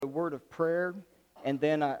word of prayer, and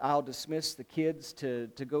then I'll dismiss the kids to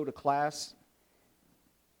go to class.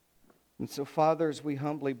 And so, Father, as we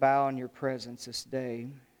humbly bow in your presence this day,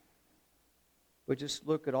 we just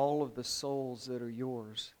look at all of the souls that are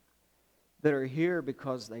yours, that are here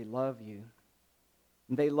because they love you.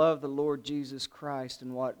 And they love the Lord Jesus Christ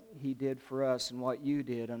and what He did for us and what you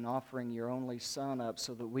did in offering your only Son up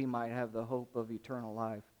so that we might have the hope of eternal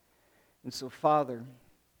life. And so, Father,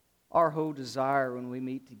 our whole desire when we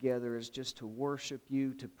meet together is just to worship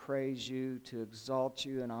you, to praise you, to exalt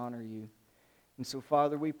you and honor you. And so,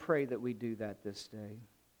 Father, we pray that we do that this day.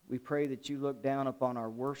 We pray that you look down upon our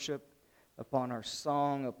worship, upon our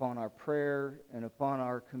song, upon our prayer, and upon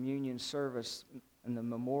our communion service and the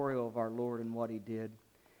memorial of our Lord and what He did.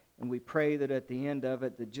 And we pray that at the end of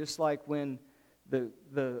it, that just like when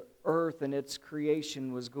the earth and its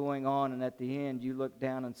creation was going on, and at the end you looked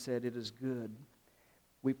down and said, "It is good."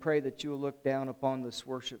 We pray that you will look down upon this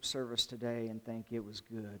worship service today and think it was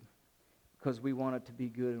good. Because we want it to be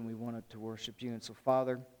good and we want it to worship you. And so,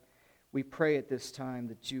 Father, we pray at this time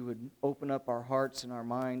that you would open up our hearts and our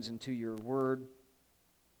minds into your word.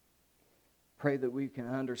 Pray that we can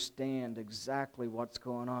understand exactly what's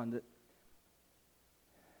going on. That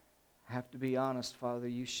I have to be honest, Father,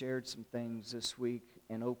 you shared some things this week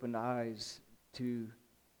and opened eyes to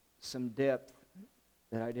some depth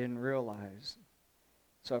that I didn't realize.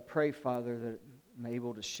 So I pray, Father, that I'm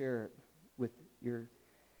able to share it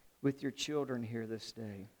with your children here this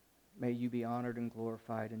day. May you be honored and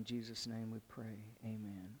glorified. In Jesus' name we pray.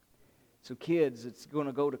 Amen. So kids, it's going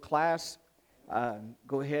to go to class.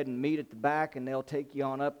 Go ahead and meet at the back, and they'll take you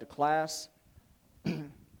on up to class.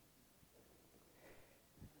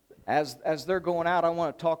 As they're going out, I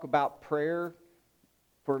want to talk about prayer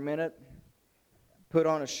for a minute. Put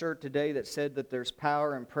on a shirt today that said that there's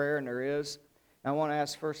power in prayer, and there is. I want to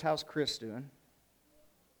ask first, how's Chris doing?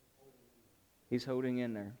 He's holding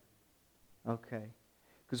in there. Okay.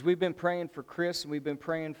 Because we've been praying for Chris, and we've been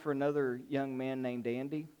praying for another young man named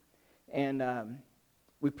Andy. And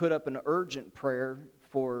we put up an urgent prayer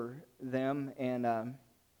for them. And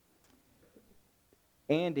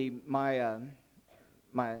Andy, my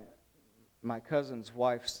cousin's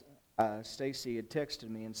wife, Stacy, had texted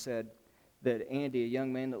me and said that Andy, a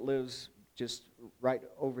young man that lives just right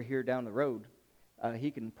over here down the road,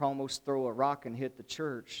 he can almost throw a rock and hit the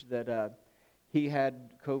church, that he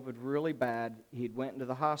had COVID really bad. He'd went into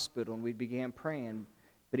the hospital, and we began praying.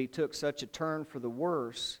 But he took such a turn for the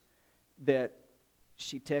worse that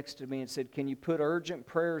she texted me and said, "Can you put urgent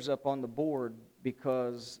prayers up on the board,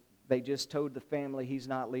 because they just told the family he's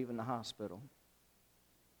not leaving the hospital,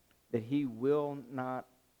 that he will not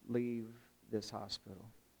leave this hospital."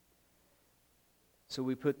 So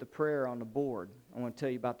we put the prayer on the board. I want to tell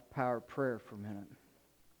you about the power of prayer for a minute.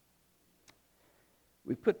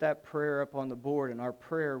 We put that prayer up on the board, and our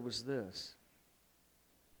prayer was this: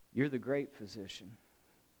 you're the great physician.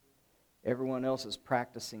 Everyone else is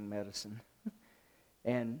practicing medicine.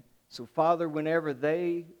 And so, Father, whenever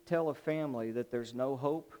they tell a family that there's no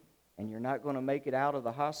hope and you're not going to make it out of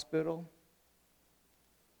the hospital,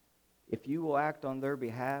 if you will act on their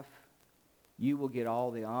behalf, you will get all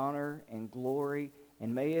the honor and glory.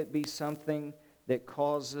 And may it be something that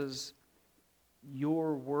causes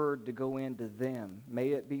your word to go into them. May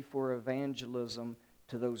it be for evangelism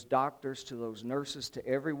to those doctors, to those nurses, to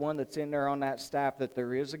everyone that's in there on that staff, that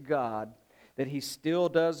there is a God, that He still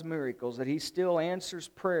does miracles, that He still answers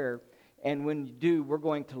prayer. And when you do, we're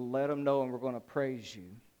going to let them know, and we're going to praise you.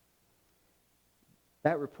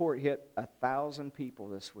 That report hit 1,000 people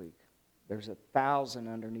this week. There's 1,000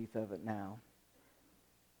 underneath of it now.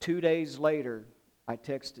 2 days later, I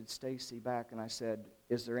texted Stacy back and I said,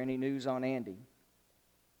 "Is there any news on Andy?"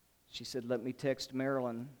 She said, "Let me text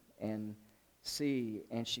Marilyn and see."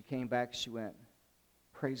 And she came back, she went,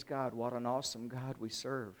 "Praise God, what an awesome God we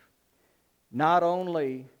serve." Not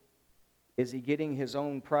only is he getting his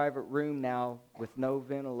own private room now with no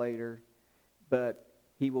ventilator, but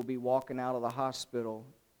he will be walking out of the hospital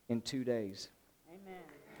in 2 days. Amen.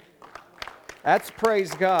 That's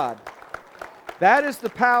praise God. That is the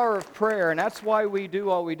power of prayer, and that's why we do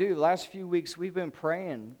all we do. The last few weeks we've been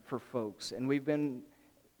praying for folks, and we've been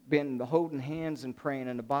holding hands and praying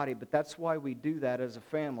in the body, but that's why we do that as a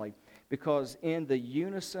family. Because in the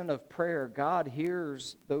unison of prayer, God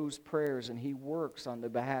hears those prayers and He works on the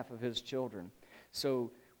behalf of His children.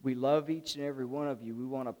 So we love each and every one of you. We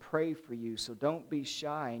want to pray for you. So don't be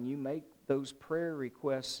shy, and you make those prayer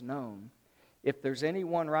requests known. If there's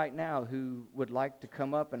anyone right now who would like to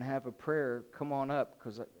come up and have a prayer, come on up.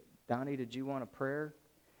 Because Donnie, did you want a prayer?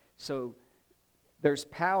 So there's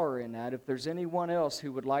power in that. If there's anyone else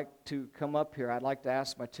who would like to come up here, I'd like to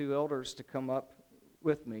ask my two elders to come up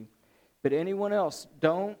with me. But anyone else,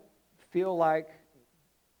 don't feel like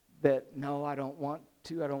that, no, I don't want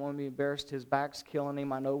to. I don't want to be embarrassed. His back's killing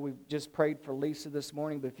him. I know we've just prayed for Lisa this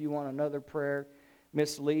morning, but if you want another prayer,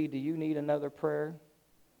 Miss Lee, do you need another prayer?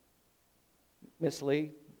 Miss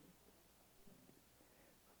Lee?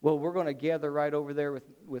 Well, we're going to gather right over there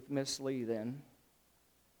with Miss Lee then.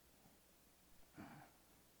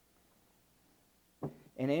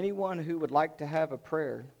 And anyone who would like to have a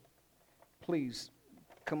prayer, please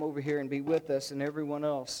come over here and be with us. And everyone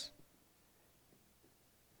else,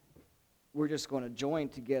 we're just going to join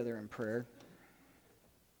together in prayer.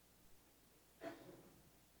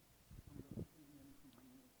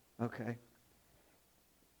 Okay.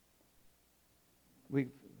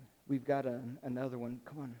 We've got another one.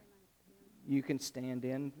 Come on. You can stand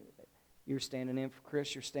in. You're standing in for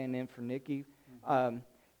Chris. You're standing in for Nikki.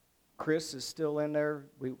 Chris is still in there.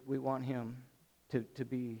 We want him to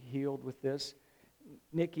be healed with this.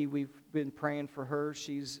 Nikki, we've been praying for her.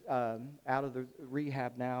 She's out of the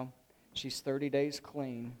rehab now. She's 30 days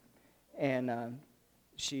clean. And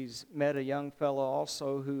she's met a young fellow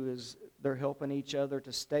also they're helping each other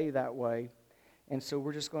to stay that way. And so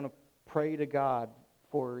we're just going to pray to God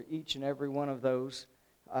for each and every one of those.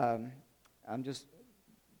 I'm just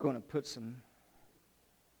going to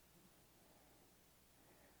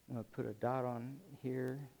I'm going to put a dot on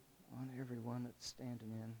here on everyone that's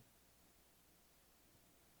standing in.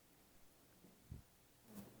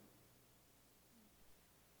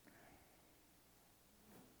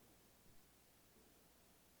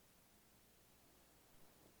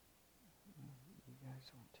 You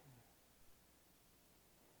guys want to?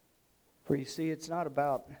 For you see, it's not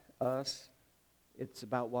about us. It's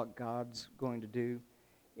about what God's going to do.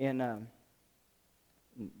 In the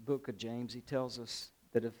book of James, he tells us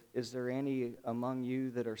that is there any among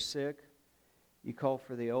you that are sick, you call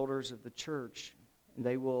for the elders of the church, and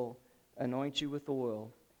they will anoint you with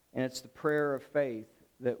oil. And it's the prayer of faith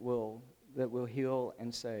that will heal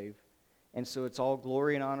and save. And so it's all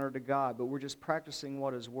glory and honor to God, but we're just practicing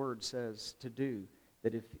what His Word says to do.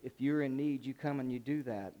 That if you're in need, you come and you do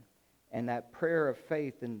that. And that prayer of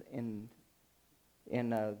faith in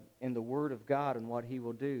the Word of God and what He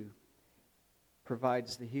will do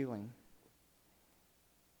provides the healing.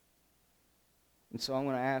 And so I'm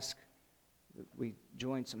going to ask that we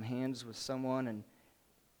join some hands with someone.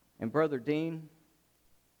 And Brother Dean,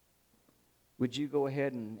 would you go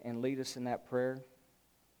ahead and lead us in that prayer?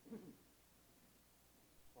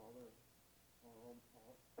 Father, our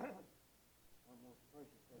most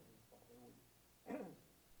precious Heavenly Father, we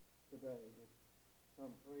today just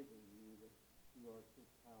come praising you that you are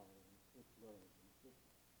such power and such love and such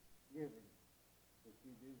giving, that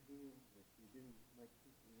you do heal, that you do make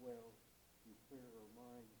people well. You clear our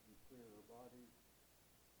minds, you clear our bodies.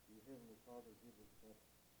 You, Heavenly Father, give us that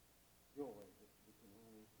joy that we can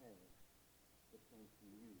only have that comes from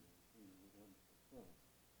you and through your wonderful Son.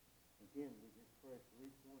 Again, we just pray for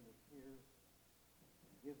each one that's here.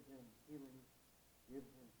 Give them healing, give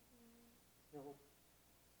them help.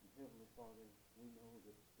 And Heavenly Father, we know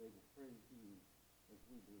that they will praise you as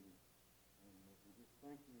we do. And we just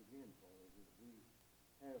thank you again, Father, that we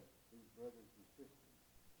have these brothers and sisters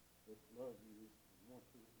that love you and want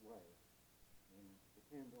this way and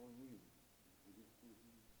depend on you. We just give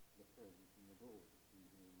you the praise and the glory in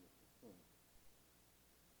the name of the Son.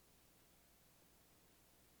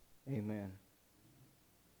 Amen.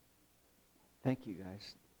 Thank you,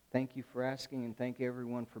 guys. Thank you for asking, and thank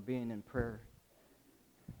everyone for being in prayer.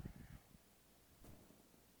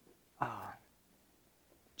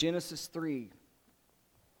 Genesis 3,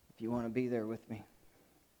 if you want to be there with me.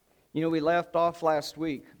 You know, we left off last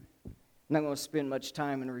week. I'm not going to spend much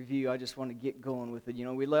time in review. I just want to get going with it. You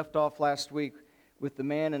know, we left off last week with the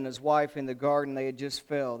man and his wife in the garden. They had just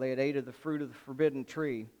fell. They had ate of the fruit of the forbidden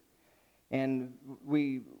tree. And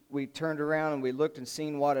we turned around and we looked and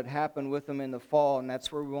seen what had happened with them in the fall, and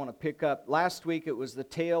that's where we want to pick up. Last week it was the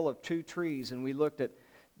tale of two trees, and we looked at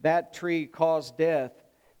that tree caused death,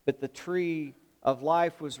 but the tree of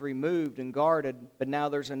life was removed and guarded, but now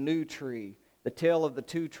there's a new tree. The tale of the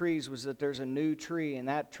two trees was that there's a new tree, and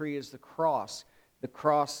that tree is the cross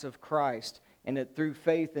of Christ. And that through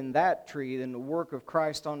faith in that tree, in the work of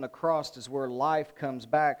Christ on the cross, is where life comes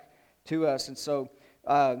back to us. And so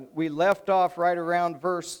we left off right around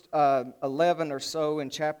verse 11 or so in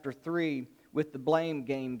chapter 3 with the blame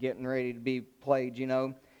game getting ready to be played, you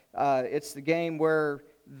know. It's the game where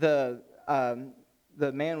the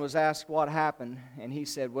man was asked what happened, and he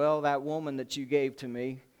said, well, that woman that you gave to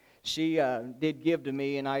me, she did give to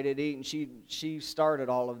me, and I did eat, and she started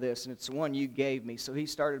all of this, and it's the one you gave me. So he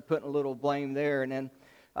started putting a little blame there, and then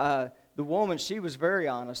the woman, she was very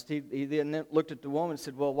honest. He then looked at the woman and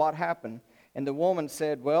said, well, what happened? And the woman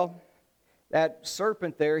said, well, that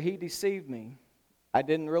serpent there, he deceived me. I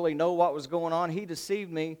didn't really know what was going on. He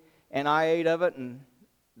deceived me, and I ate of it, and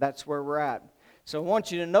that's where we're at. So I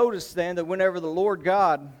want you to notice then that whenever the Lord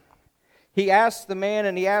God, He asked the man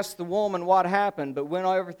and He asked the woman what happened, but when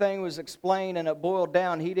everything was explained and it boiled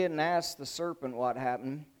down, He didn't ask the serpent what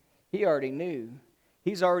happened. He already knew.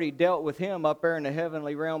 He's already dealt with him up there in the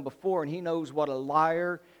heavenly realm before, and He knows what a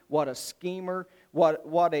liar, what a schemer,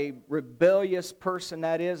 what a rebellious person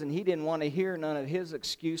that is, and He didn't want to hear none of his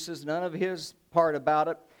excuses, none of his part about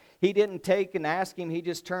it. He didn't take and ask him. He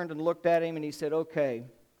just turned and looked at him, and He said, okay,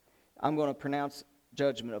 I'm going to pronounce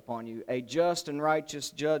judgment upon you. A just and righteous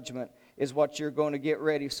judgment is what you're going to get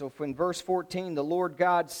ready. So in verse 14, the Lord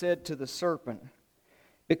God said to the serpent,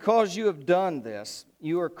 because you have done this,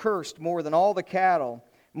 you are cursed more than all the cattle,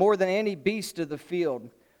 more than any beast of the field.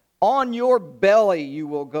 On your belly you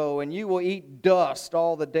will go, and you will eat dust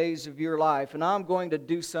all the days of your life. And I'm going to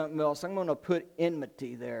do something else. I'm going to put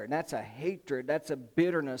enmity there. And that's a hatred. That's a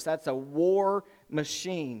bitterness. That's a war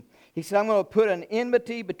machine. He said, I'm going to put an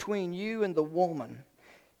enmity between you and the woman,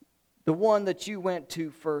 the one that you went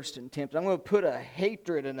to first and tempted. I'm going to put a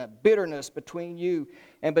hatred and a bitterness between you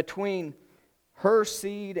and between her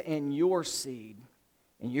seed and your seed.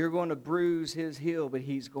 And you're going to bruise his heel, but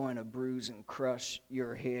he's going to bruise and crush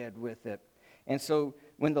your head with it. And so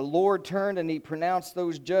when the Lord turned and He pronounced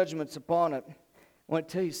those judgments upon it, I want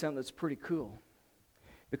to tell you something that's pretty cool.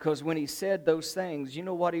 Because when He said those things, you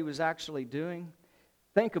know what He was actually doing?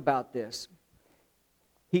 Think about this.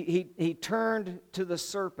 He turned to the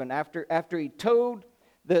serpent. After He told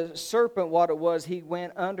the serpent what it was, He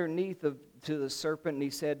went underneath to the serpent and He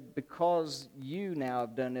said, because you now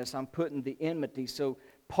have done this, I'm putting the enmity. So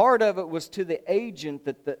part of it was to the agent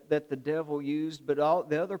that the devil used, but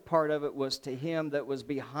the other part of it was to him that was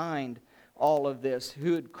behind all of this,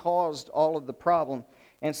 who had caused all of the problem.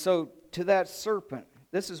 And so to that serpent,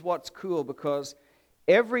 this is what's cool, because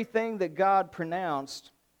everything that God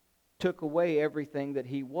pronounced took away everything that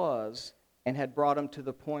He was and had brought them to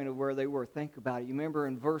the point of where they were. Think about it. You remember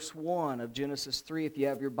in verse 1 of Genesis 3, if you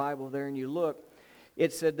have your Bible there and you look,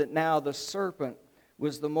 it said that now the serpent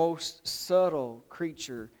was the most subtle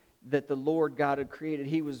creature that the Lord God had created.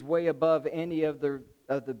 He was way above any of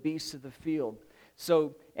the beasts of the field.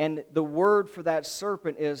 So, and the word for that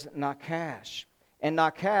serpent is Nakash. And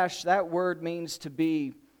Nakash, that word means to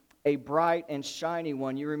be a bright and shiny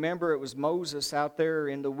one. You remember it was Moses out there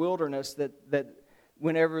in the wilderness that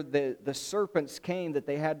whenever the serpents came, that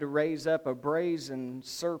they had to raise up a brazen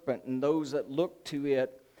serpent, and those that looked to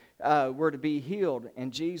it were to be healed.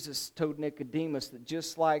 And Jesus told Nicodemus that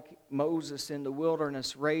just like Moses in the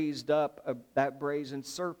wilderness raised up that brazen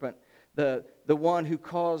serpent, the one who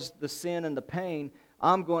caused the sin and the pain,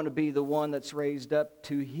 I'm going to be the one that's raised up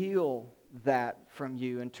to heal that from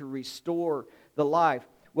you and to restore the life.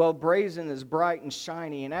 Well, brazen is bright and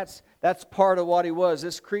shiny, and that's part of what he was.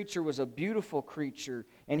 This creature was a beautiful creature,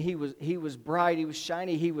 and he was bright, he was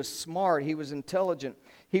shiny, he was smart, he was intelligent,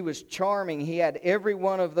 he was charming. He had every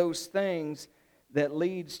one of those things that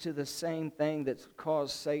leads to the same thing that's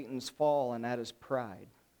caused Satan's fall, and that is pride.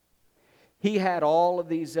 He had all of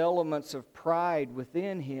these elements of pride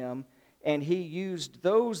within him, and he used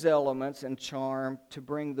those elements and charm to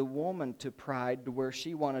bring the woman to pride, to where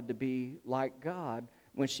she wanted to be like God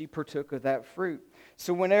when she partook of that fruit.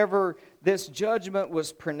 So whenever this judgment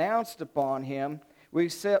was pronounced upon him, we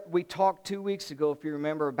talked 2 weeks ago, if you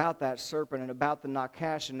remember, about that serpent and about the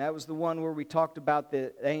Nakash, and that was the one where we talked about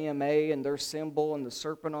the AMA and their symbol and the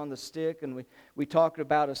serpent on the stick, and we talked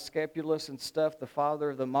about Asclepius and stuff, the father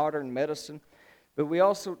of the modern medicine. But we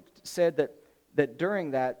also said that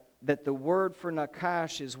during that the word for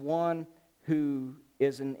Nakash is one who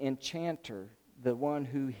is an enchanter, the one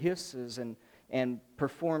who hisses and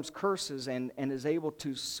performs curses and is able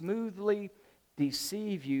to smoothly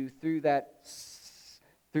deceive you through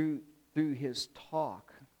his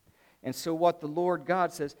talk. And so what the Lord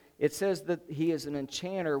God says, it says that He is an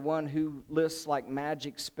enchanter, one who lists like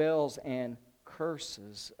magic spells and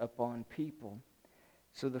curses upon people.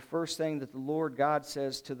 So the first thing that the Lord God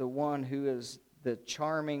says to the one who is the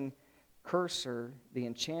charming curser, the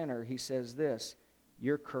enchanter, He says this: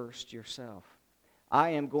 you're cursed yourself.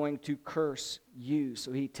 I am going to curse you.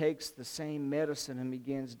 So he takes the same medicine and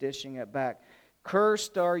begins dishing it back.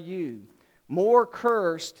 Cursed are you, more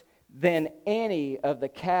cursed than any of the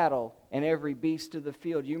cattle and every beast of the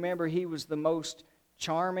field. You remember he was the most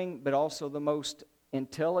charming, but also the most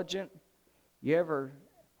intelligent. You ever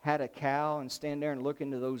had a cow and stand there and look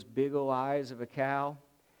into those big old eyes of a cow?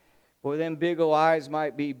 Boy, them big old eyes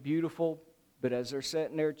might be beautiful, but as they're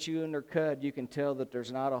sitting there chewing their cud, you can tell that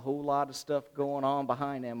there's not a whole lot of stuff going on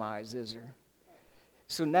behind them eyes, is there?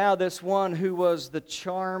 So now this one who was the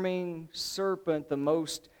charming serpent, the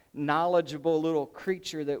most knowledgeable little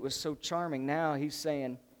creature that was so charming, now he's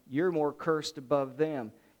saying, you're more cursed above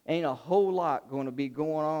them. Ain't a whole lot going to be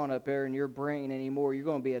going on up there in your brain anymore. You're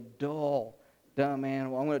going to be a dull, dumb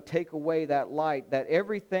animal. I'm going to take away that light, that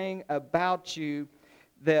everything about you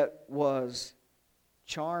that was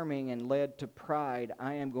charming and led to pride,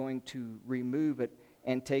 I am going to remove it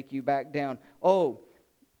and take you back down. Oh,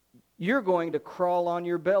 you're going to crawl on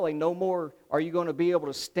your belly. No more are you going to be able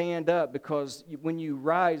to stand up, because when you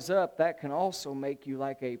rise up, that can also make you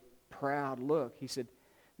like a proud look. He said,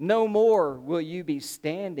 no more will you be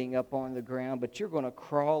standing up on the ground, but you're going to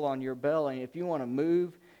crawl on your belly. And if you want to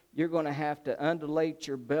move, you're going to have to undulate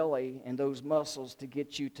your belly and those muscles to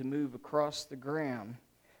get you to move across the ground.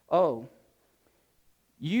 Oh,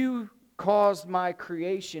 you caused my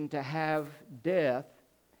creation to have death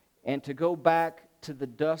and to go back to the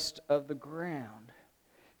dust of the ground.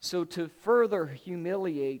 So to further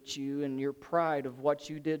humiliate you in your pride of what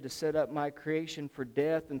you did to set up my creation for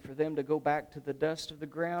death and for them to go back to the dust of the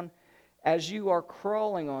ground, as you are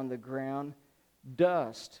crawling on the ground,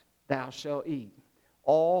 dust thou shalt eat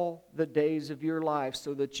all the days of your life,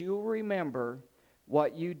 so that you will remember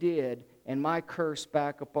what you did and my curse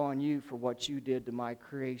back upon you for what you did to my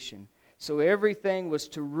creation. So everything was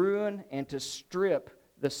to ruin and to strip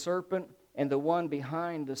the serpent and the one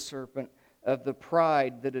behind the serpent of the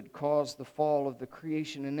pride that had caused the fall of the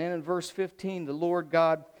creation. And then in verse 15, the Lord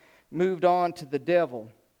God moved on to the devil.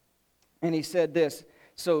 And he said this.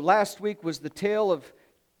 So last week was the tale of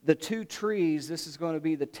the two trees. This is going to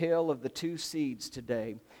be the tale of the two seeds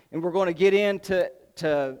today. And we're going to get into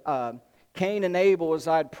Cain and Abel, as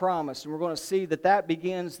I'd promised. And we're going to see that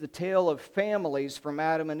begins the tale of families from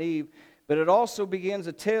Adam and Eve. But it also begins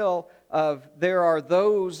a tale of there are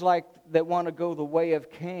those that want to go the way of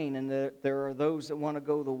Cain, and there are those that want to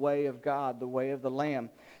go the way of God, the way of the Lamb.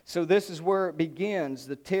 So this is where it begins,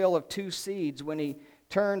 the tale of two seeds, when he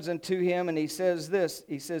turns into him and he says this.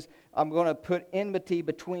 He says, I'm going to put enmity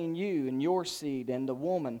between you and your seed and the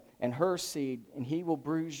woman and her seed, and he will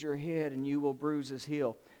bruise your head and you will bruise his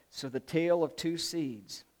heel. So the tale of two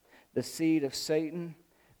seeds, the seed of Satan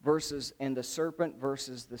and the serpent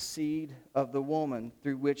versus the seed of the woman,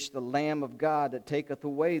 through which the Lamb of God that taketh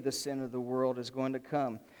away the sin of the world is going to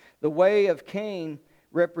come. The way of Cain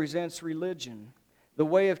represents religion. The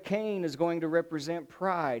way of Cain is going to represent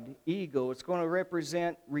pride, ego. It's going to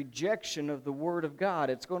represent rejection of the Word of God.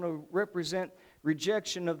 It's going to represent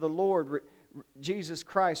rejection of the Lord, Jesus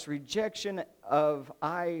Christ, rejection of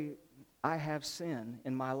I have sin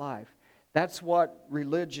in my life. That's what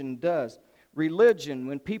religion does. Religion,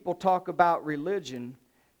 when people talk about religion,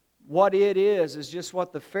 what it is just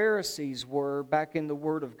what the Pharisees were back in the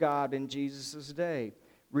Word of God in Jesus' day.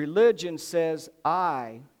 Religion says,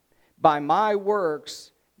 by my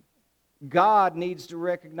works, God needs to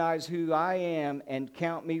recognize who I am and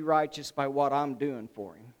count me righteous by what I'm doing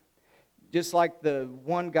for Him. Just like the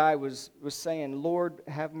one guy was saying, Lord,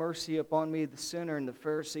 have mercy upon me, the sinner, and the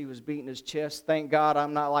Pharisee was beating his chest. Thank God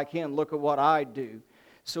I'm not like him. Look at what I do.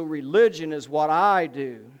 So religion is what I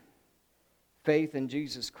do. Faith in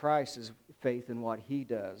Jesus Christ is faith in what He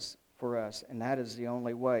does for us, and that is the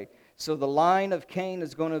only way. So the line of Cain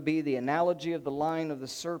is going to be the analogy of the line of the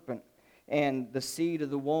serpent, and the seed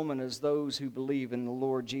of the woman is those who believe in the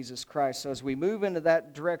Lord Jesus Christ. So as we move into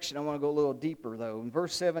that direction, I want to go a little deeper though. In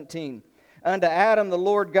verse 17, unto Adam the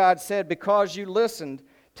Lord God said, because you listened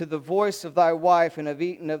to the voice of thy wife and have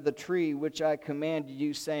eaten of the tree which I commanded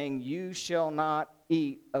you, saying, you shall not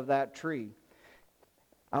eat of that tree.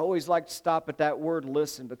 I always like to stop at that word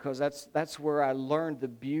listen, because that's where I learned the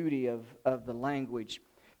beauty of the language.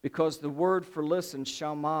 Because the word for listen,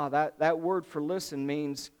 shama, that word for listen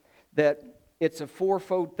means that it's a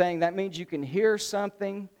fourfold thing. That means you can hear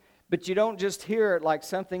something, but you don't just hear it like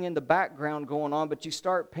something in the background going on, but you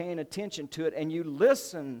start paying attention to it and you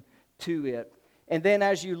listen to it. And then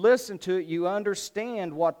as you listen to it, you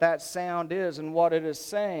understand what that sound is and what it is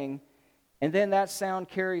saying. And then that sound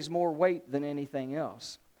carries more weight than anything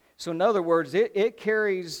else. So in other words, it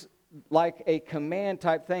carries like a command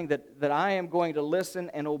type thing that I am going to listen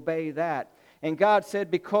and obey that. And God said,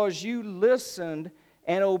 because you listened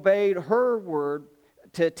and obeyed her word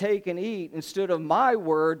to take and eat instead of my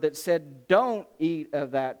word that said don't eat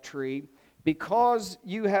of that tree, because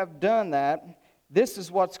you have done that, this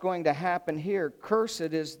is what's going to happen here. Cursed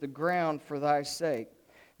is the ground for thy sake.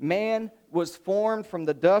 Man was formed from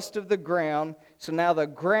the dust of the ground, so now the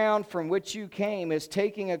ground from which you came is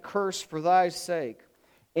taking a curse for thy sake.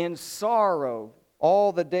 In sorrow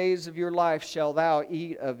all the days of your life shalt thou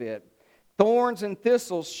eat of it. Thorns and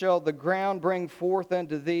thistles shall the ground bring forth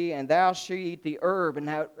unto thee, and thou shalt eat the herb. And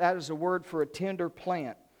that is a word for a tender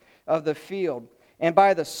plant of the field. And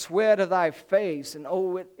by the sweat of thy face, and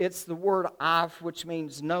it's the word af, which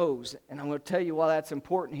means nose. And I'm going to tell you why that's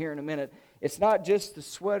important here in a minute. It's not just the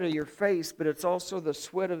sweat of your face, but it's also the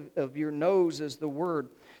sweat of your nose is the word.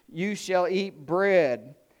 You shall eat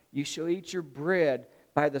bread. You shall eat your bread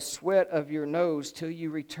by the sweat of your nose till you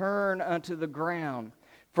return unto the ground.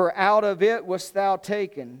 For out of it wast thou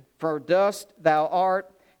taken. For dust thou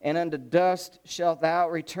art, and unto dust shalt thou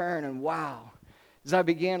return. And wow, as I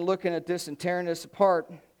began looking at this and tearing this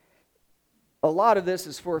apart, a lot of this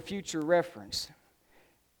is for a future reference.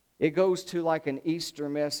 It goes to like an Easter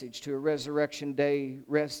message, to a Resurrection Day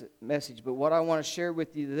message. But what I want to share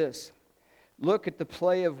with you this. Look at the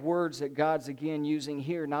play of words that God's again using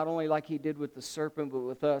here, not only like He did with the serpent, but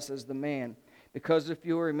with us as the man. Because if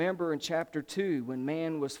you'll remember in chapter 2, when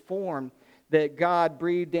man was formed, that God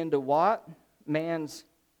breathed into what? Man's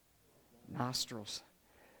nostrils.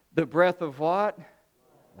 The breath of what?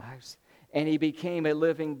 Life. And he became a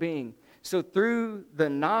living being. So through the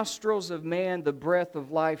nostrils of man, the breath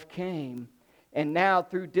of life came. And now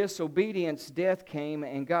through disobedience, death came.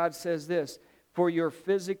 And God says this, for your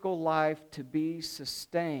physical life to be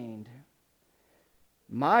sustained.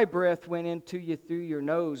 My breath went into you through your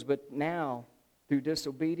nose, but now through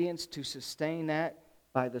disobedience, to sustain that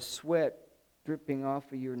by the sweat dripping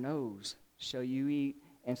off of your nose, shall you eat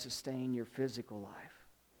and sustain your physical life.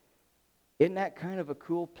 Isn't that kind of a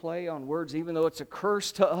cool play on words, even though it's a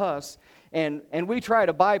curse to us? And we try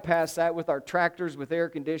to bypass that with our tractors, with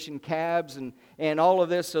air-conditioned cabs, and all of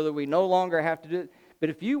this so that we no longer have to do it. But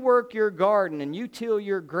if you work your garden and you till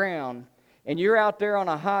your ground, and you're out there on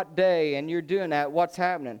a hot day and you're doing that, what's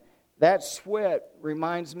happening? That sweat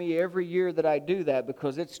reminds me every year that I do that,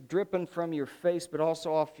 because it's dripping from your face but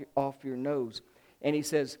also off your nose. And he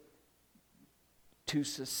says, to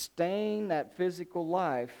sustain that physical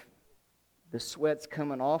life, the sweat's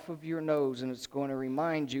coming off of your nose, and it's going to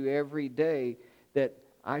remind you every day that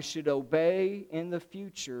I should obey in the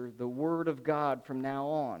future the Word of God from now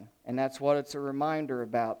on. And that's what it's a reminder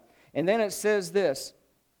about. And then it says this,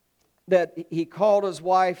 that he called his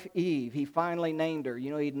wife Eve. He finally named her.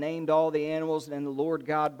 You know, he'd named all the animals, and then the Lord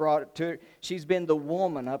God brought it to her. She's been the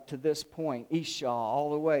woman up to this point, Isha,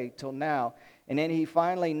 all the way till now. And then he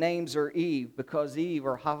finally names her Eve, because Eve,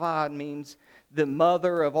 or Hava, means the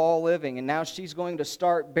mother of all living. And now she's going to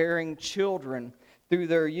start bearing children through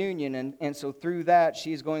their union. And so through that,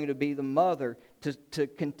 she's going to be the mother to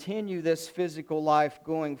continue this physical life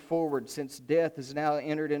going forward, since death has now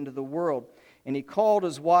entered into the world. And he called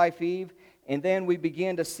his wife Eve, and then we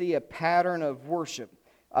begin to see a pattern of worship.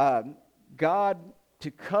 God,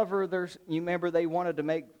 to cover their... You remember they wanted to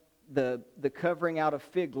make the covering out of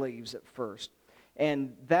fig leaves at first.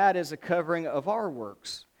 And that is a covering of our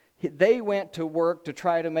works. They went to work to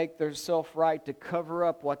try to make themselves right, to cover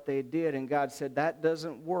up what they did. And God said, that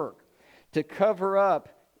doesn't work. To cover up,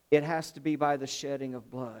 it has to be by the shedding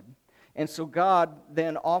of blood. And so God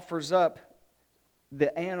then offers up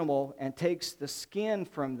the animal and takes the skin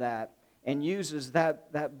from that and uses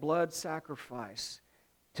that blood sacrifice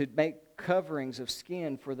to make coverings of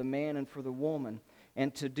skin for the man and for the woman,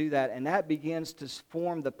 and to do that. And that begins to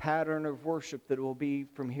form the pattern of worship that will be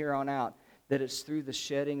from here on out, that it's through the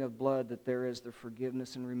shedding of blood that there is the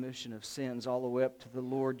forgiveness and remission of sins all the way up to the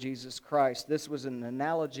Lord Jesus Christ. This was an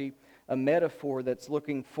analogy, a metaphor that's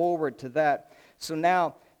looking forward to that. So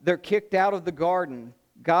now they're kicked out of the garden.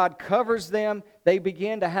 God covers them. They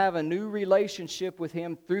begin to have a new relationship with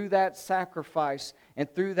Him through that sacrifice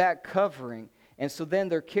and through that covering. And so then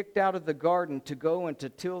they're kicked out of the garden to go and to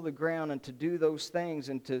till the ground and to do those things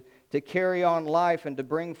and to carry on life and to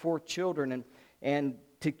bring forth children. And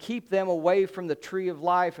to keep them away from the tree of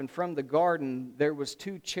life and from the garden, there was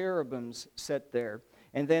 2 cherubims set there.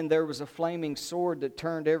 And then there was a flaming sword that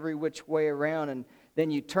turned every which way around. And then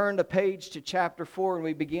you turn the page to chapter 4, and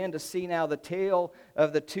we begin to see now the tale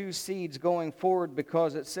of the 2 seeds going forward,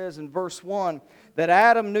 because it says in verse 1 that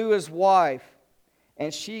Adam knew his wife,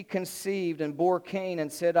 and she conceived and bore Cain,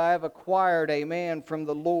 and said, I have acquired a man from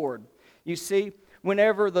the Lord. You see,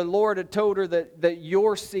 whenever the Lord had told her that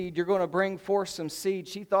your seed, you're going to bring forth some seed,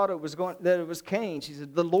 she thought that it was Cain. She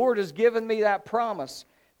said, the Lord has given me that promise.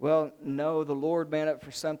 Well, no, the Lord meant it for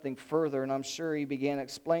something further, and I'm sure He began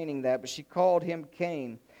explaining that, but she called him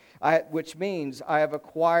Cain. which means I have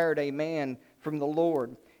acquired a man from the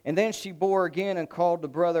Lord. And then she bore again and called the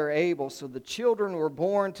brother Abel. So the children were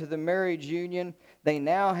born to the marriage union. They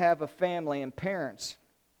now have a family and parents.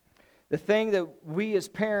 The thing that we as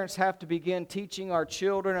parents have to begin teaching our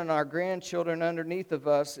children and our grandchildren underneath of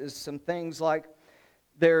us is some things like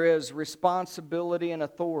there is responsibility and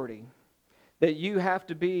authority. That you have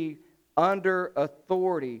to be under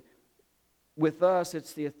authority. With us,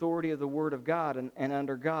 it's the authority of the Word of God and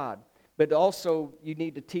under God. But also, you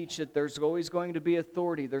need to teach that there's always going to be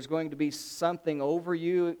authority. There's going to be something over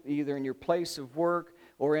you, either in your place of work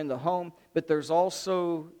or in the home. But there's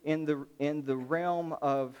also, in the realm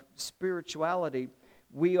of spirituality,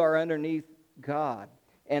 we are underneath God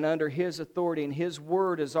and under His authority. And His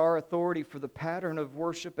Word is our authority for the pattern of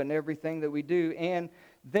worship and everything that we do. And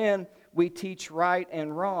then we teach right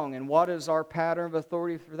and wrong. And what is our pattern of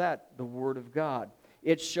authority for that? The Word of God.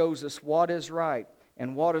 It shows us what is right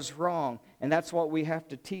and what is wrong. And that's what we have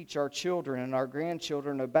to teach our children and our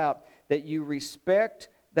grandchildren about, that you respect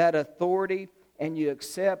that authority and you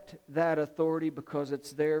accept that authority because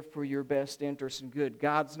it's there for your best interest and good.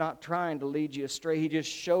 God's not trying to lead you astray. He just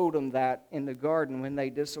showed them that in the garden when they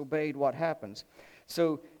disobeyed. What happens?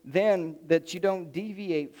 So then that you don't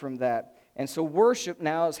deviate from that. And so worship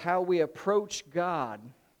now is how we approach God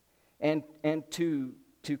and to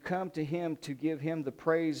come to Him, to give Him the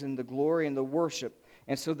praise and the glory and the worship.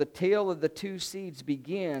 And so the tale of the two seeds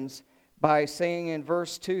begins by saying in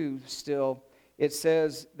verse 2 still, it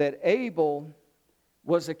says that Abel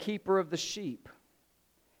was a keeper of the sheep,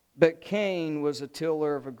 but Cain was a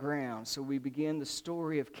tiller of the ground. So we begin the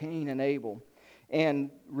story of Cain and Abel, and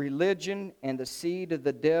religion and the seed of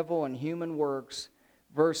the devil and human works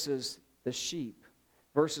versus the sheep,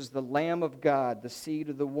 versus the Lamb of God, the seed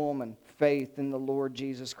of the woman, faith in the Lord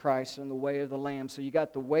Jesus Christ and the way of the Lamb. So you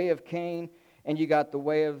got the way of Cain and you got the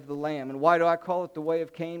way of the Lamb. And why do I call it the way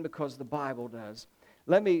of Cain? Because the Bible does.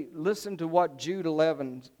 Let me listen to what Jude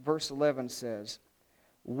 11, verse 11 says.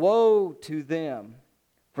 Woe to them,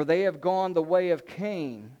 for they have gone the way of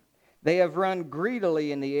Cain. They have run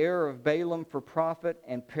greedily in the error of Balaam for profit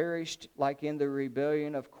and perished like in the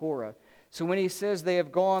rebellion of Korah. So when he says they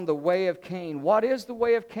have gone the way of Cain, what is the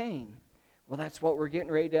way of Cain? Well, that's what we're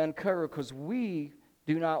getting ready to uncover, because we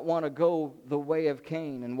do not want to go the way of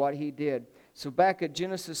Cain and what he did. So back at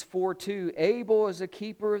Genesis 4:2, Abel is a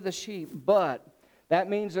keeper of the sheep, but that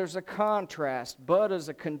means there's a contrast. But is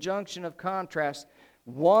a conjunction of contrast.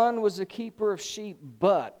 One was a keeper of sheep,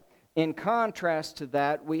 but in contrast to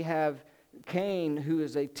that, we have Cain, who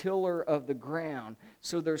is a tiller of the ground.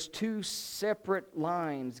 So there's two separate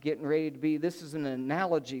lines getting ready to be. This is an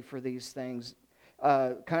analogy for these things,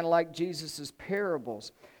 kind of like Jesus'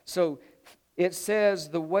 parables. So it says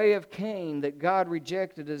the way of Cain that God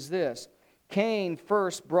rejected is this. Cain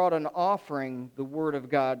first brought an offering, the Word of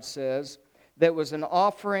God says, that was an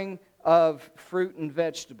offering of fruit and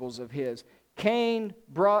vegetables of his. Cain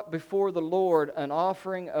brought before the Lord an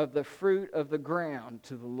offering of the fruit of the ground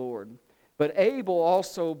to the Lord. But Abel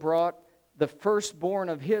also brought the firstborn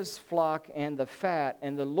of his flock and the fat.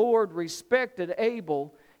 And the Lord respected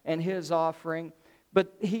Abel and his offering,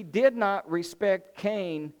 but He did not respect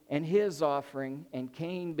Cain and his offering. And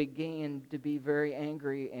Cain began to be very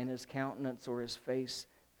angry, and his countenance or his face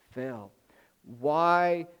fell.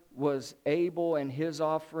 Why was Abel and his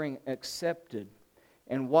offering accepted?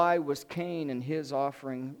 And why was Cain and his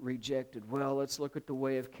offering rejected? Well, let's look at the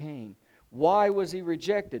way of Cain. Why was he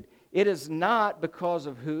rejected? It is not because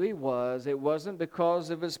of who he was. It wasn't because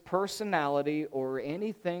of his personality or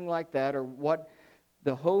anything like that, or what.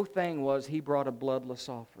 The whole thing was, he brought a bloodless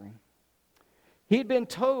offering. He'd been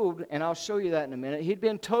told, and I'll show you that in a minute, he'd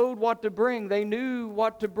been told what to bring. They knew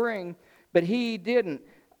what to bring, but he didn't.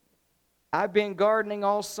 I've been gardening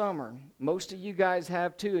all summer. Most of you guys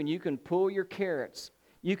have too, and you can pull your carrots.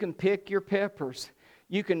 You can pick your peppers.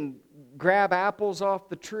 You can grab apples off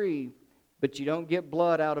the tree, but you don't get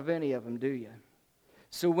blood out of any of them, do you?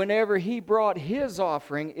 So whenever he brought his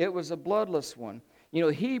offering, it was a bloodless one. You know,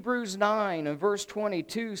 Hebrews 9 and verse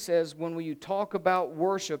 22 says, when you talk about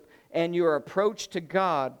worship and your approach to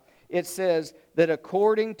God, it says that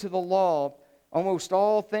according to the law, almost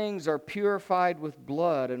all things are purified with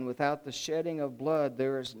blood, and without the shedding of blood,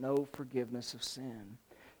 there is no forgiveness of sin.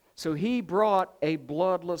 So he brought a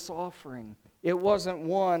bloodless offering. It wasn't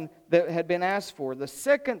one that had been asked for. The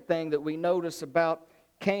second thing that we notice about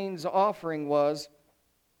Cain's offering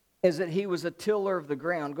is that he was a tiller of the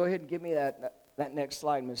ground. Go ahead and give me that next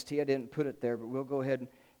slide, Ms. T. I didn't put it there, but we'll go ahead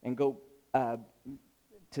and go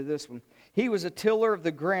to this one. He was a tiller of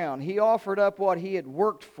the ground. He offered up what he had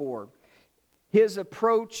worked for. His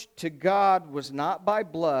approach to God was not by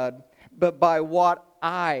blood, but by what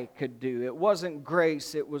I could do. It wasn't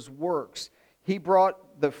grace, it was works. He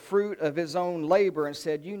brought the fruit of his own labor and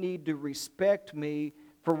said, you need to respect me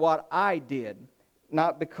for what I did,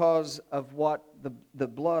 not because of what the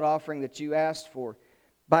blood offering that you asked for.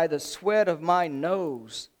 By the sweat of my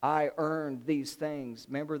nose I earned these things.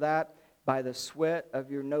 Remember that? By the sweat of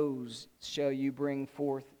your nose shall you bring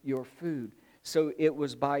forth your food. So it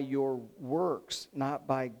was by your works, not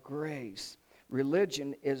by grace.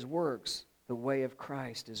 Religion is works. The way of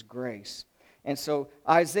Christ is grace. And so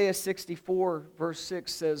Isaiah 64 verse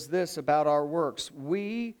 6 says this about our works.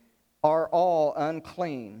 We are all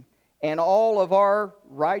unclean, and all of our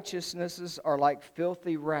righteousnesses are like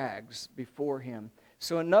filthy rags before Him.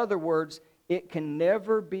 So in other words, it can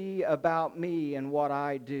never be about me and what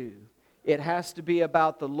I do. It has to be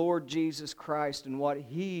about the Lord Jesus Christ and what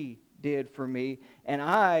He did for me, and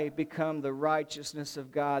I become the righteousness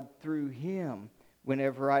of God through Him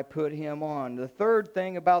whenever I put Him on. The third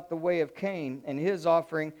thing about the way of Cain and his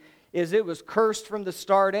offering is it was cursed from the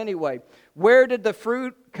start anyway. Where did the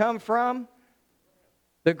fruit come from?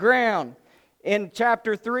 The ground. In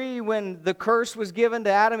chapter 3, when the curse was given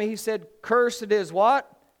to Adam, he said, cursed is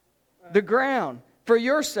what? The ground, for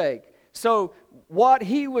your sake. So what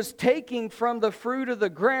he was taking from the fruit of the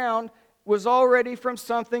ground was already from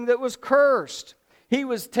something that was cursed. He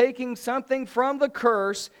was taking something from the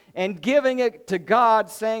curse and giving it to God,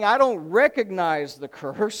 saying, I don't recognize the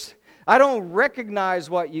curse. I don't recognize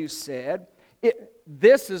what you said.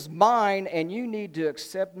 This is mine, and you need to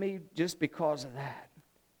accept me just because of that.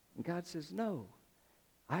 And God says, no.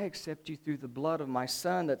 I accept you through the blood of my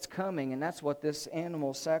Son that's coming, and that's what this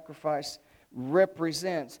animal sacrifice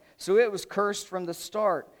represents. So it was cursed from the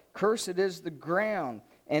start. Cursed is the ground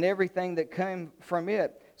and everything that came from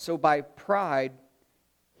it. So by pride,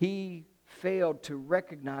 he failed to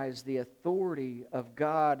recognize the authority of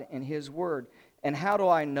God and His Word. And how do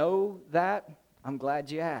I know that? I'm glad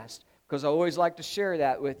you asked, because I always like to share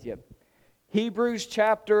that with you. Hebrews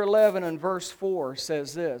chapter 11 and verse 4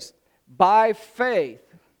 says this, by faith,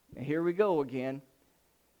 and here we go again,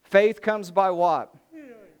 faith comes by what?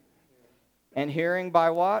 And hearing by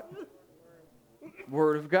what?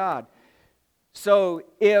 Word of God. So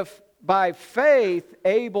if by faith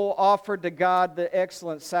Abel offered to God the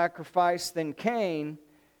excellent sacrifice than Cain,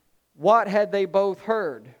 what had they both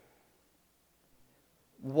heard?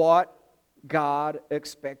 What God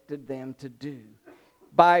expected them to do.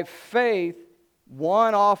 By faith,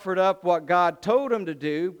 one offered up what God told him to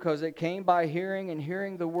do because it came by hearing and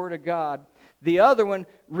hearing the Word of God. The other one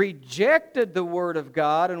rejected the Word of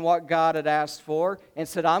God and what God had asked for and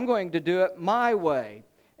said, I'm going to do it my way.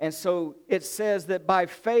 And so it says that by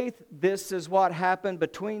faith, this is what happened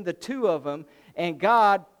between the two of them. And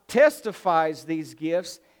God testifies these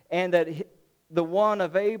gifts, and that the one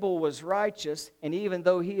of Abel was righteous. And even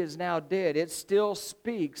though he is now dead, it still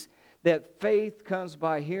speaks that faith comes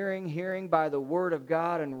by hearing, hearing by the Word of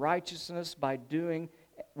God, and righteousness by doing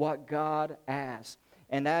what God asks.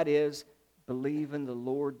 And that is, believe in the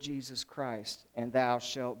Lord Jesus Christ, and thou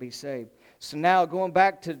shalt be saved. So now going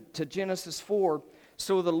back to Genesis 4,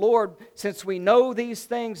 so the Lord, since we know these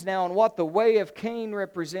things now and what the way of Cain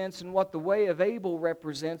represents and what the way of Abel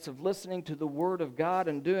represents of listening to the Word of God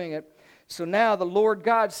and doing it, so now the Lord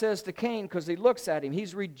God says to Cain, because he looks at him,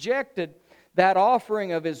 he's rejected that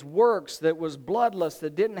offering of his works that was bloodless,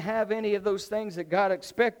 that didn't have any of those things that God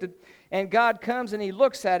expected. And God comes and He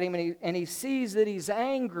looks at him and he sees that he's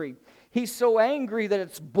angry. He's so angry that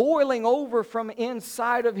it's boiling over from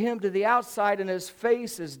inside of him to the outside, and his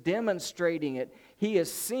face is demonstrating it. He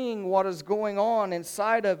is seeing what is going on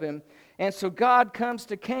inside of him. And so God comes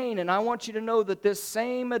to Cain, and I want you to know that this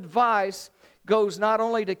same advice goes not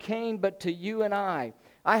only to Cain, but to you and I.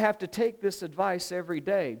 I have to take this advice every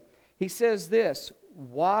day. He says this,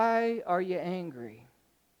 why are you angry?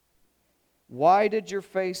 Why did your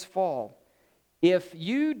face fall? If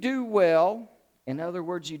you do well, in other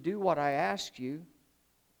words, you do what I asked you,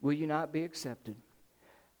 will you not be accepted?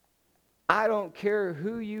 I don't care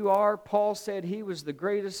who you are. Paul said he was the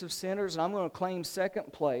greatest of sinners, and I'm going to claim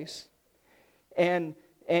second place. And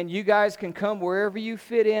you guys can come wherever you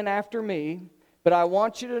fit in after me, but I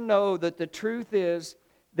want you to know that the truth is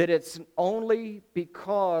that it's only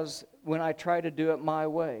because when I try to do it my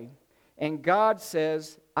way. And God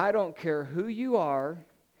says, I don't care who you are.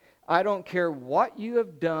 I don't care what you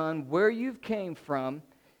have done, where you've came from.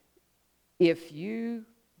 If you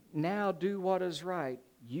now do what is right,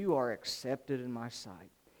 you are accepted in my sight.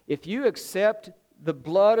 If you accept the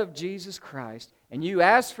blood of Jesus Christ, and you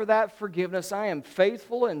ask for that forgiveness, I am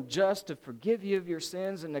faithful and just to forgive you of your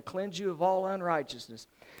sins and to cleanse you of all unrighteousness.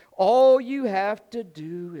 All you have to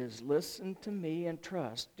do is listen to me and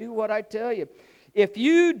trust. Do what I tell you. If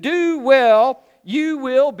you do well, you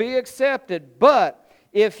will be accepted. But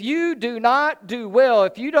if you do not do well,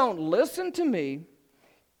 if you don't listen to me,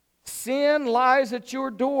 sin lies at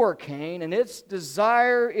your door, Cain, and its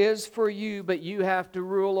desire is for you, but you have to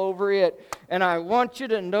rule over it. And I want you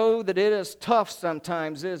to know that it is tough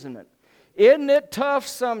sometimes, isn't it? Isn't it tough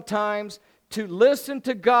sometimes to listen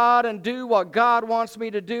to God and do what God wants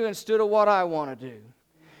me to do instead of what I want to do?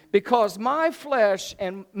 Because my flesh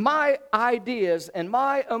and my ideas and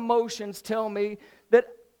my emotions tell me that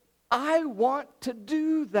I want to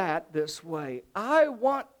do that this way. I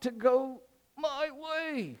want to go my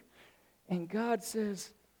way. And God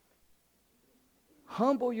says,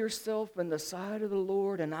 humble yourself in the sight of the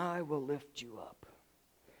Lord, and I will lift you up.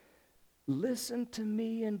 Listen to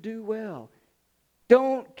me and do well.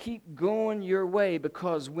 Don't keep going your way,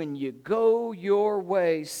 because when you go your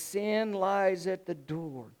way, sin lies at the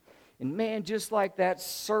door. And man, just like that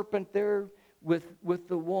serpent there with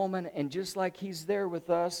the woman, and just like he's there with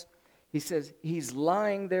us, he says he's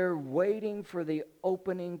lying there waiting for the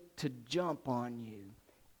opening to jump on you.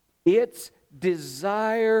 Its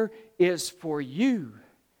desire is for you,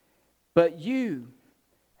 but you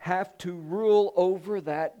have to rule over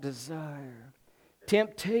that desire.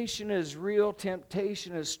 Temptation is real,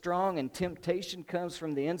 temptation is strong, and temptation comes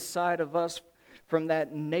from the inside of us, from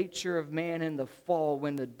that nature of man in the fall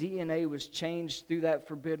when the DNA was changed through that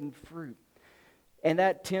forbidden fruit. And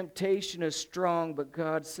that temptation is strong, but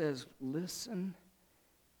God says, listen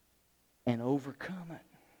and overcome it.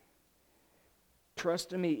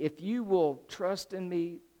 Trust in me. If you will trust in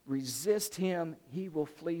me, resist him, he will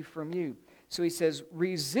flee from you. So he says,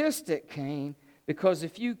 resist it, Cain, because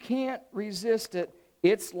if you can't resist it,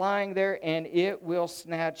 it's lying there and it will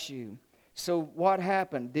snatch you. So what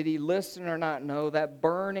happened? Did he listen or not? No, that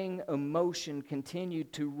burning emotion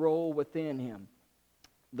continued to roll within him.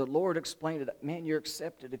 The Lord explained it, man, you're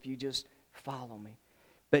accepted if you just follow me.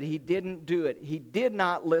 But he didn't do it. He did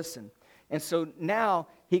not listen. And so now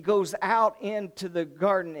he goes out into the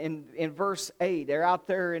garden in verse 8. They're out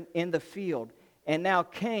there in the field. And now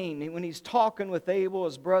Cain, when he's talking with Abel,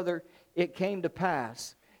 his brother, it came to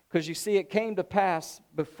pass. Because you see, it came to pass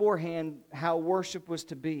beforehand how worship was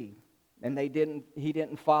to be. And he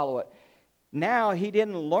didn't follow it. Now he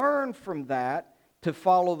didn't learn from that to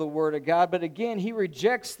follow the word of God. But again, he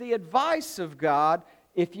rejects the advice of God.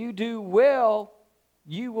 If you do well,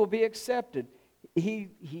 you will be accepted. He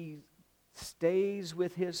stays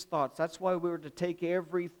with his thoughts. That's why we were to take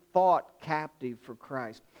every thought captive for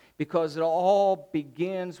Christ. Because it all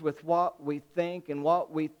begins with what we think, and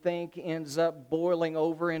what we think ends up boiling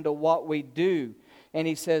over into what we do. And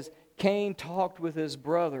he says, Cain talked with his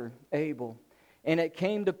brother Abel. And it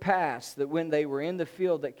came to pass that when they were in the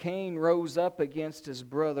field, that Cain rose up against his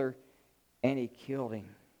brother and he killed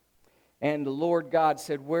him. And the Lord God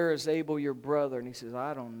said, where is Abel your brother? And he says,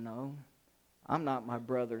 I don't know. I'm not my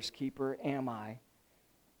brother's keeper, am I?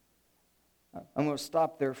 I'm going to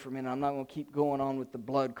stop there for a minute. I'm not going to keep going on with the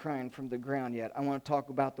blood crying from the ground yet. I want to talk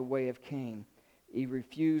about the way of Cain. He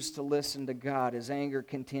refused to listen to God. His anger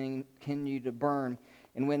continued to burn.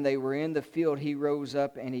 And when they were in the field, he rose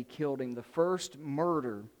up and he killed him. The first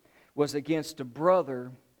murder was against a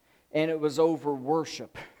brother, and it was over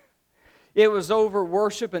worship. It was over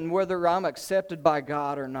worship and whether I'm accepted by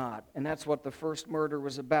God or not. And that's what the first murder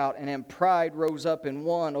was about. And then pride rose up and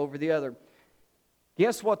won over the other.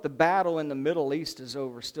 Guess what the battle in the Middle East is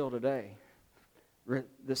over still today?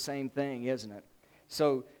 The same thing, isn't it?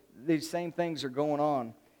 So these same things are going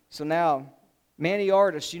on. So now, Manny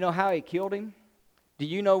Artist, you know how he killed him? Do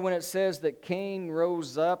you know when it says that Cain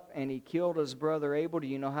rose up and he killed his brother Abel? Do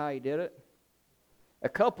you know how he did it? A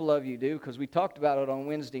couple of you do, because we talked about it on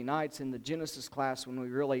Wednesday nights in the Genesis class when we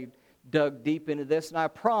really dug deep into this. And I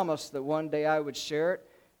promised that one day I would share it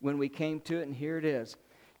when we came to it, and here it is.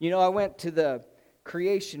 You know, I went to the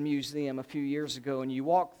Creation Museum a few years ago, and you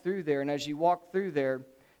walk through there, and as you walk through there,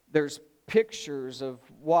 there's pictures of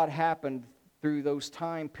what happened through those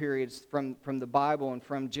time periods from the Bible and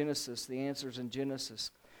from Genesis, the answers in Genesis.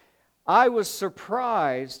 I was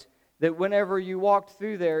surprised that whenever you walked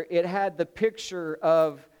through there, it had the picture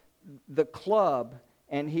of the club,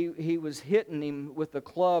 and he was hitting him with the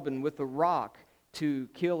club and with a rock to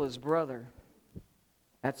kill his brother.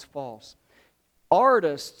 That's false.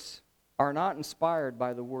 Artists are not inspired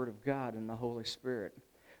by the Word of God and the Holy Spirit.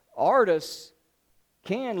 Artists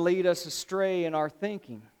can lead us astray in our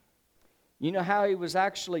thinking. You know how he was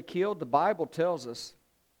actually killed? The Bible tells us.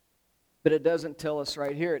 But it doesn't tell us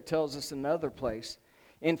right here. It tells us in another place.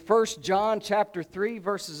 In 1 John chapter 3,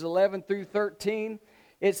 verses 11 through 13,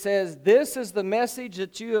 it says, "This is the message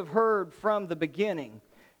that you have heard from the beginning,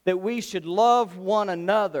 that we should love one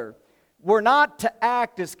another. We're not to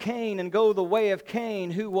act as Cain and go the way of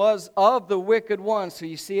Cain, who was of the wicked one." So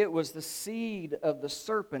you see, it was the seed of the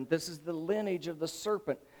serpent. This is the lineage of the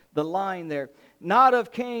serpent, the line there. "Not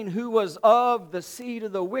of Cain, who was of the seed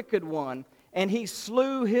of the wicked one, and he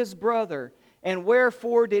slew his brother. And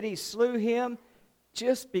wherefore did he slew him?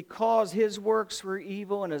 Just because his works were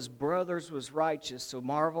evil and his brother's was righteous. So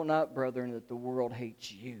marvel not, brethren, that the world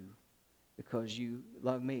hates you, because you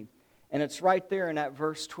love me." And it's right there in that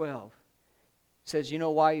verse 12. It says, you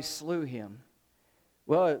know why he slew him?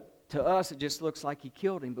 Well, to us it just looks like he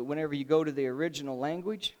killed him. But whenever you go to the original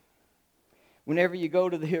language,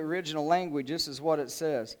 this is what it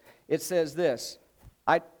says. It says this.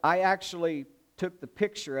 I actually took the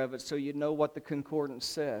picture of it so you know what the concordance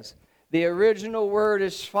says. The original word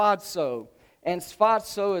is sphazo. And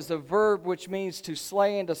sphazo is a verb which means to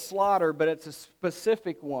slay and to slaughter, but it's a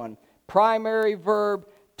specific one. Primary verb,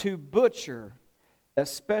 to butcher,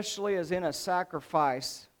 especially as in a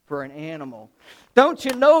sacrifice for an animal. Don't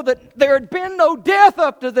you know that there had been no death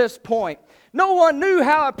up to this point? No one knew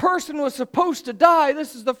how a person was supposed to die.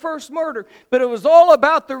 This is the first murder. But it was all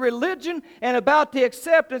about the religion and about the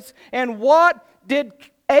acceptance. And what did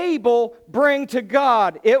Abel bring to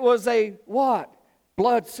God? It was a what?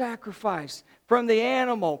 Blood sacrifice from the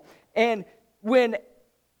animal. And when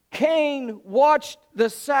Cain watched the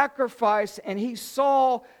sacrifice and he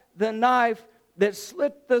saw the knife that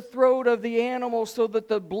slit the throat of the animal so that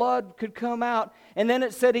the blood could come out. And then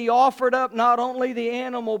it said he offered up not only the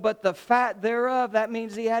animal but the fat thereof. That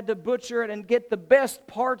means he had to butcher it and get the best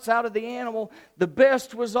parts out of the animal. The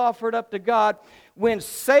best was offered up to God. When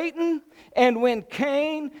Satan and when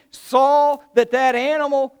Cain saw that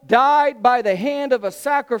animal died by the hand of a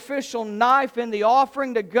sacrificial knife in the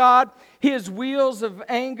offering to God, his wheels of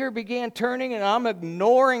anger began turning, and I'm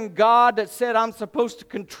ignoring God that said I'm supposed to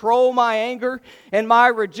control my anger and my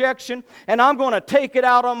rejection, and I'm going to take it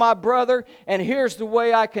out on my brother, and here's the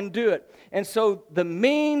way I can do it. And so the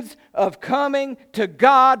means of coming to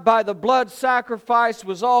God by the blood sacrifice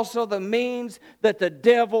was also the means that the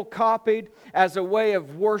devil copied as a way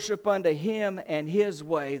of worship unto him and his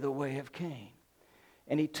way, the way of Cain.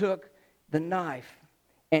 And he took the knife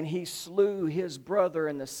and he slew his brother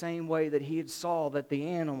in the same way that he had saw that the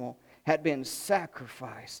animal had been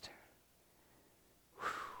sacrificed.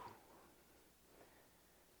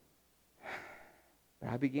 But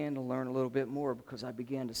I began to learn a little bit more because I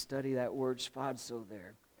began to study that word sphazo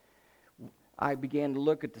there. I began to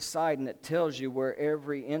look at the side, and it tells you where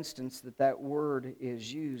every instance that word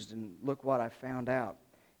is used. And look what I found out.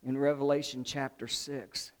 In Revelation chapter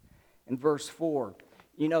 6, in verse 4.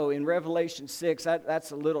 You know, in Revelation 6, that's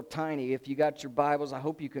a little tiny. If you got your Bibles, I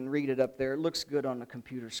hope you can read it up there. It looks good on the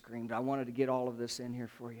computer screen, but I wanted to get all of this in here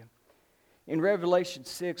for you. In Revelation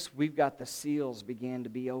 6, we've got the seals began to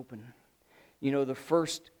be open. You know, the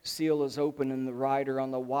first seal is open and the rider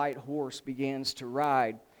on the white horse begins to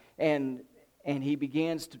ride. And he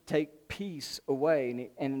begins to take peace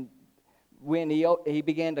away. And when he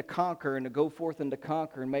began to conquer and to go forth and to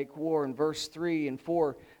conquer and make war, in verse 3 and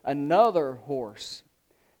 4, another horse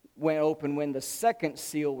went open when the second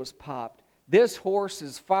seal was popped. This horse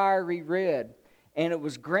is fiery red. And it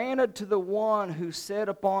was granted to the one who sat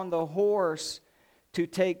upon the horse to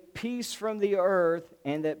take peace from the earth,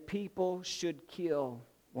 and that people should kill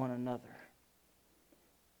one another.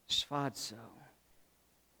 Sphazo.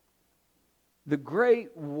 The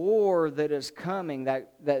great war that is coming,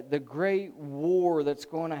 that the great war that's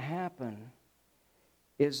going to happen,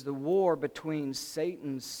 is the war between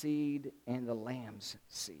Satan's seed and the Lamb's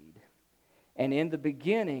seed. And in the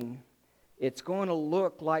beginning, it's going to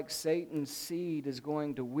look like Satan's seed is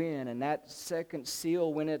going to win. And that second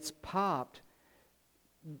seal, when it's popped,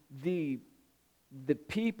 the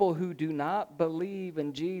people who do not believe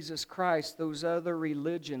in Jesus Christ, those other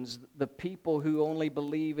religions, the people who only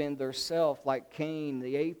believe in their self, like Cain,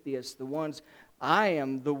 the atheist, the ones, I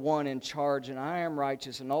am the one in charge and I am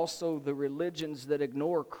righteous, and also the religions that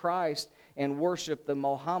ignore Christ and worship the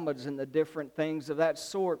Mohammeds and the different things of that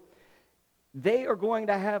sort, they are going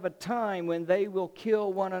to have a time when they will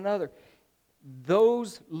kill one another.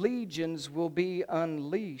 Those legions will be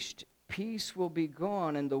unleashed. Peace will be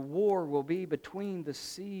gone, and the war will be between the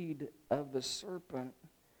seed of the serpent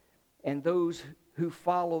and those who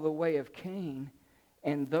follow the way of Cain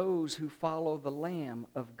and those who follow the Lamb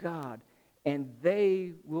of God. And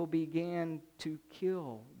they will begin to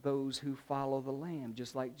kill those who follow the Lamb.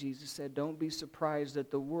 Just like Jesus said, don't be surprised that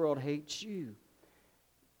the world hates you.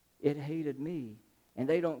 It hated me. And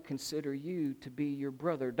they don't consider you to be your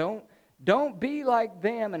brother. Don't be like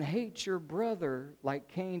them and hate your brother like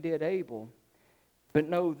Cain did Abel. But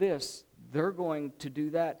know this, they're going to do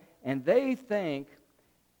that. And they think,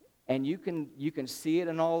 and you can see it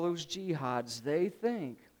in all those jihads, they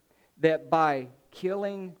think that by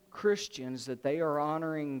killing Christians that they are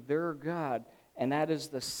honoring their God, and that is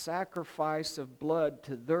the sacrifice of blood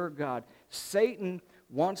to their God. Satan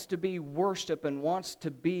wants to be worshipped and wants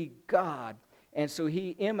to be God, and so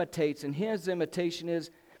he imitates, and his imitation is,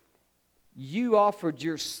 you offered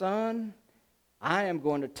your son, I am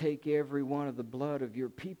going to take every one of the blood of your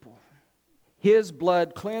people. His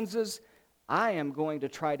blood cleanses, I am going to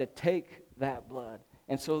try to take that blood.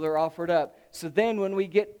 And so they're offered up. So then when we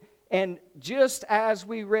get, and just as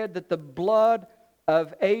we read that the blood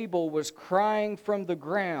of Abel was crying from the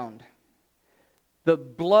ground, the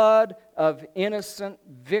blood of innocent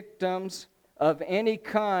victims of any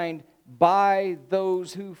kind by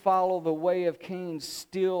those who follow the way of Cain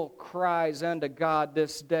still cries unto God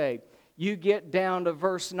this day. You get down to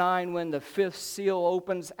verse 9 when the fifth seal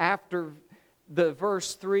opens, after the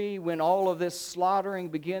verse 3, when all of this slaughtering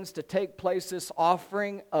begins to take place, this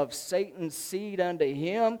offering of Satan's seed unto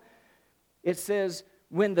him. It says,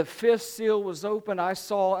 when the fifth seal was opened, I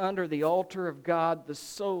saw under the altar of God the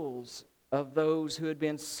souls of those who had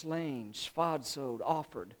been slain, sphadsod,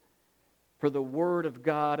 offered, for the word of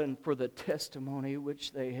God and for the testimony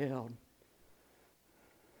which they held.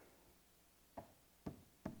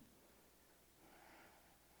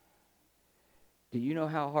 Do you know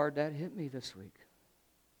how hard that hit me this week?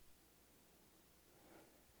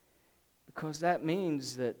 Because that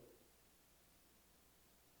means that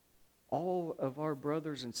all of our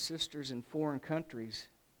brothers and sisters in foreign countries,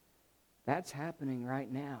 that's happening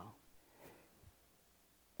right now.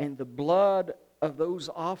 And the blood of those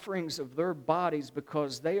offerings of their bodies,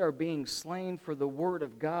 because they are being slain for the word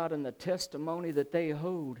of God and the testimony that they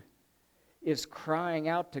hold, is crying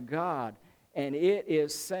out to God. And it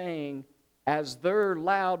is saying, as their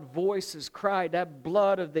loud voices cried, that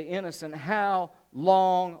blood of the innocent, how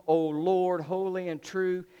long, O Lord, holy and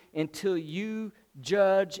true, until you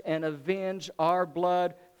judge and avenge our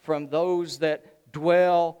blood from those that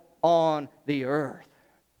dwell on the earth.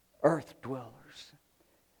 Earth dwellers.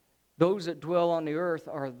 Those that dwell on the earth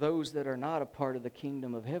are those that are not a part of the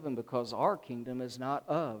kingdom of heaven, because our kingdom is not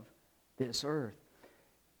of this earth.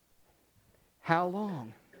 How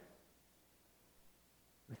long?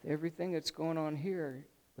 With everything that's going on here,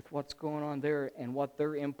 with what's going on there, and what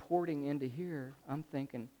they're importing into here, I'm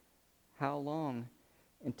thinking, how long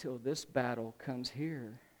until this battle comes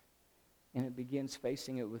here and it begins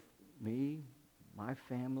facing it with me, my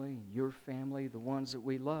family, your family, the ones that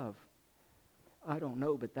we love? I don't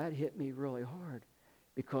know, but that hit me really hard,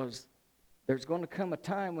 because there's going to come a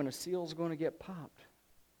time when a seal's going to get popped.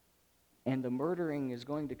 And the murdering is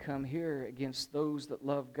going to come here against those that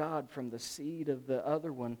love God from the seed of the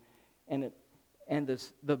other one. And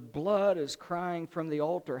the blood is crying from the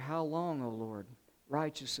altar, how long, O Lord,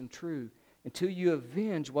 righteous and true, until you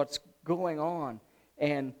avenge what's going on.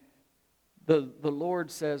 And the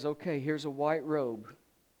Lord says, okay, here's a white robe.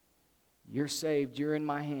 You're saved. You're in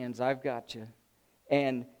my hands. I've got you.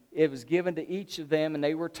 And it was given to each of them, and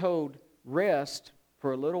they were told, rest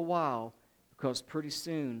for a little while, because pretty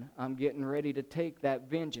soon I'm getting ready to take that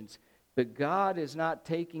vengeance. But God is not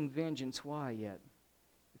taking vengeance. Why yet?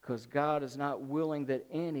 Because God is not willing that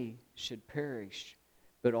any should perish,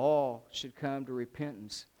 but all should come to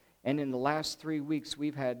repentance. And in the last 3 weeks,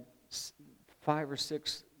 we've had 5 or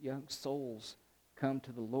 6 young souls come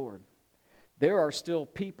to the Lord. There are still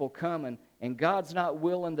people coming, and God's not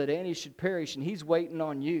willing that any should perish, and He's waiting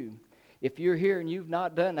on you. If you're here and you've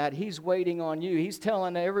not done that, He's waiting on you. He's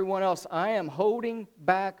telling everyone else, I am holding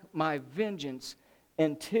back my vengeance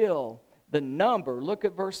until the number, look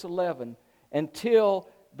at verse 11, until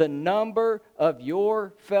the number of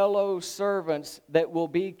your fellow servants that will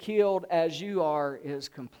be killed as you are is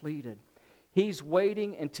completed. He's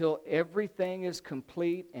waiting until everything is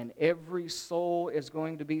complete and every soul is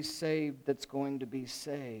going to be saved that's going to be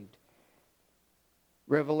saved.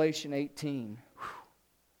 Revelation 18.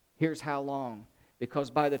 Here's how long.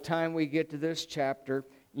 Because by the time we get to this chapter,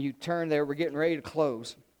 you turn there, we're getting ready to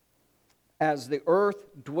close. As the earth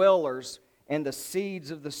dwellers and the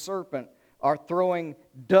seeds of the serpent are throwing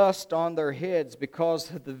dust on their heads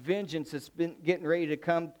because of the vengeance that's been getting ready to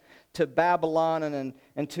come to Babylon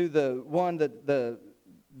and to the one that the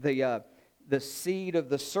seed of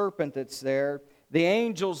the serpent that's there, The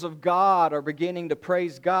angels of God are beginning to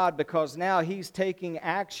praise God because now He's taking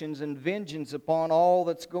actions and vengeance upon all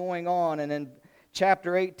that's going on. And in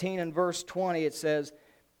chapter 18 and verse 20 it says,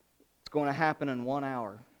 it's going to happen in 1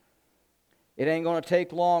 hour. It ain't going to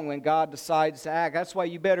take long when God decides to act. That's why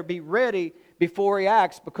you better be ready before He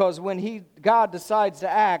acts, because when God decides to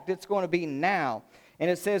act, it's going to be now.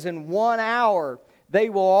 And it says in 1 hour they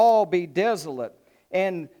will all be desolate.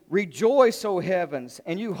 And rejoice, O heavens,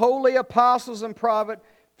 and you holy apostles and prophets,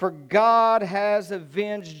 for God has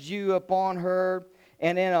avenged you upon her.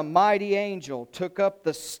 And then a mighty angel took up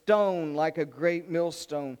the stone like a great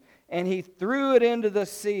millstone, and he threw it into the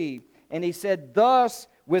sea. And he said, thus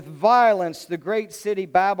with violence the great city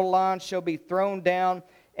Babylon shall be thrown down,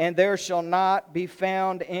 and there shall not be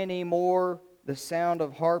found any more the sound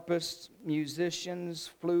of harpists, musicians,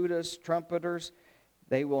 flutists, trumpeters.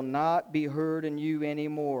 They will not be heard in you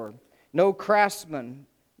anymore. No craftsman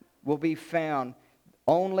will be found.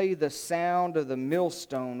 Only the sound of the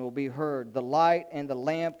millstone will be heard. The light and the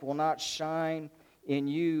lamp will not shine in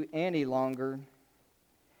you any longer.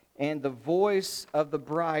 And the voice of the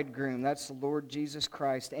bridegroom, that's the Lord Jesus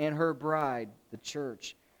Christ, and her bride, the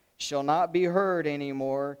church, shall not be heard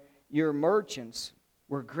anymore. Your merchants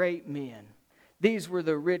were great men. These were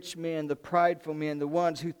the rich men, the prideful men, the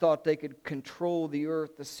ones who thought they could control the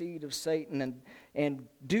earth, the seed of Satan, and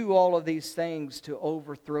do all of these things to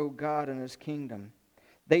overthrow God and His kingdom.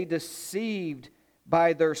 They deceived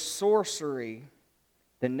by their sorcery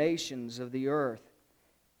the nations of the earth.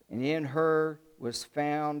 And in her was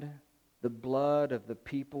found the blood of the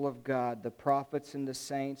people of God, the prophets and the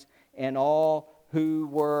saints, and all who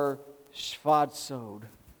were sphadsod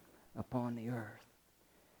upon the earth.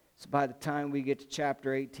 So by the time we get to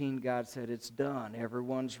chapter 18, God said, it's done.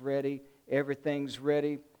 Everyone's ready. Everything's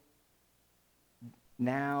ready.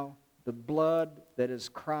 Now, the blood that is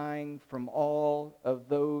crying from all of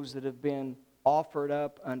those that have been offered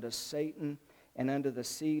up unto Satan and unto the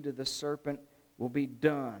seed of the serpent will be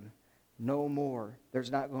done. No more.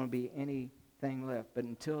 There's not going to be anything left. But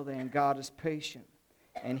until then, God is patient,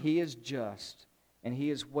 and He is just, and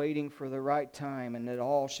He is waiting for the right time, and that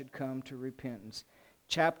all should come to repentance.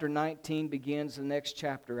 Chapter 19 begins the next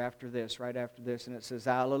chapter after this, right after this, and it says,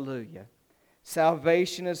 Hallelujah.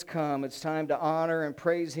 Salvation has come. It's time to honor and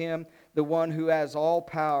praise Him, the one who has all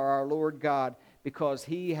power, our Lord God, because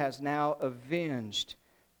He has now avenged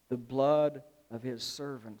the blood of His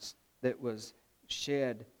servants that was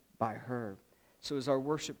shed by her. So as our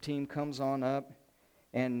worship team comes on up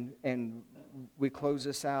and we close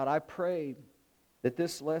this out, I pray that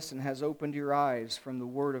this lesson has opened your eyes from the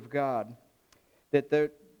Word of God,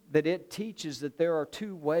 that it teaches that there are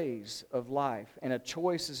two ways of life, and a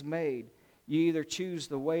choice is made. You either choose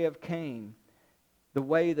the way of Cain, the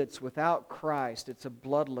way that's without Christ. It's a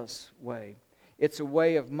bloodless way. It's a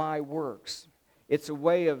way of my works. It's a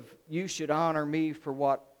way of you should honor me for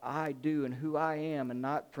what I do and who I am, and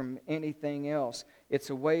not from anything else. It's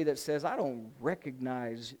a way that says, I don't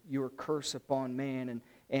recognize your curse upon man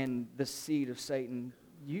and the seed of Satan.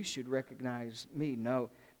 You should recognize me. No.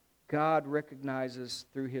 God recognizes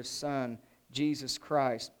through His Son, Jesus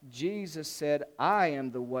Christ. Jesus said, I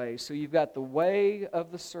am the way. So you've got the way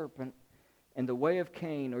of the serpent and the way of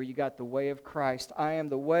Cain, or you got the way of Christ. I am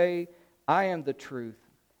the way, I am the truth,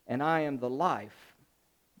 and I am the life.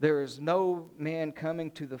 There is no man coming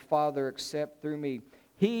to the Father except through me.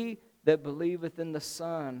 He that believeth in the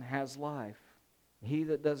Son has life. He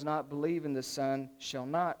that does not believe in the Son shall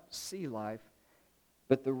not see life,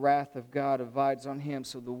 but the wrath of God abides on him.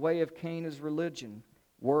 So the way of Cain is religion,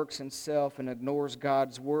 works in self, and ignores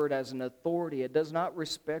God's word as an authority. It does not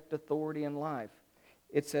respect authority in life.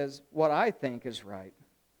 It says, what I think is right.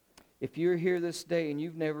 If you're here this day and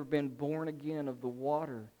you've never been born again of the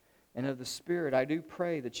water and of the Spirit, I do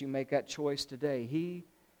pray that you make that choice today.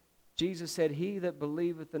 Jesus said, he that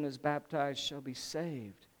believeth and is baptized shall be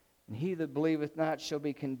saved, and he that believeth not shall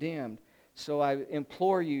be condemned. So I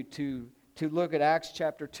implore you to look at Acts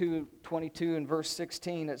chapter 2, 22 and verse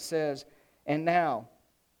 16. It says, and now,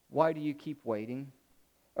 why do you keep waiting?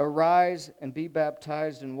 Arise and be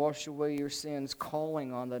baptized and wash away your sins,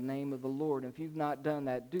 calling on the name of the Lord. And if you've not done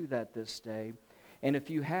that, do that this day. And if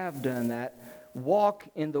you have done that, walk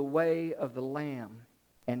in the way of the Lamb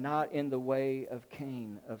and not in the way of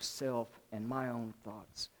Cain, of self and my own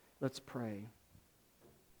thoughts. Let's pray.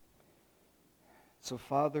 So,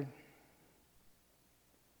 Father,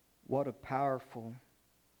 what a powerful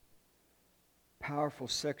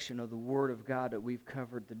section of the Word of God that we've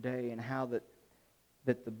covered today, and how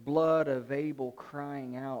that the blood of Abel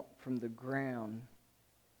crying out from the ground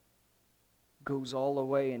goes all the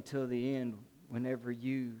way until the end whenever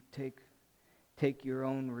you take take your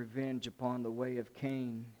own revenge upon the way of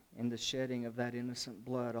Cain and the shedding of that innocent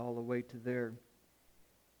blood all the way to there.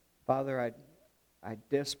 Father, I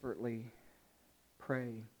desperately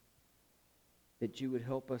pray that you would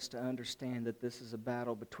help us to understand that this is a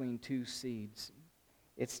battle between two seeds.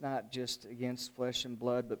 It's not just against flesh and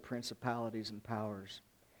blood, but principalities and powers.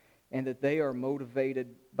 And that they are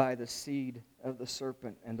motivated by the seed of the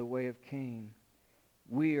serpent and the way of Cain.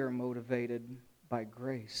 We are motivated by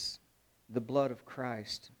grace, the blood of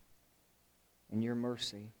Christ, and your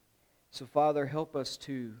mercy. So, Father, help us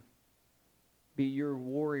to be your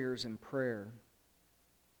warriors in prayer.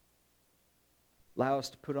 Allow us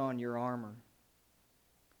to put on your armor.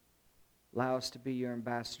 Allow us to be your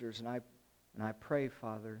ambassadors. And I pray,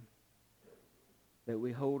 Father, that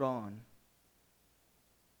we hold on.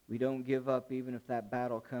 We don't give up even if that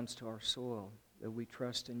battle comes to our soil, that we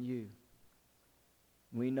trust in you.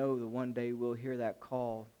 We know that one day we'll hear that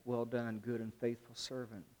call, well done, good and faithful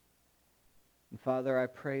servant. And Father, I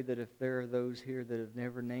pray that if there are those here that have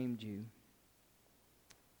never named you,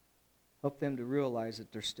 help them to realize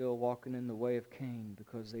that they're still walking in the way of Cain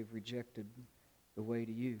because they've rejected the way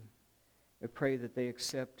to you. I pray that they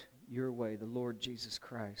accept your way, the Lord Jesus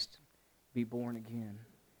Christ, be born again.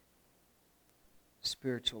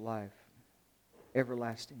 Spiritual life,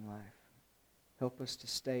 everlasting life. Help us to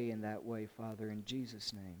stay in that way, Father, in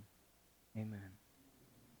Jesus' name. Amen.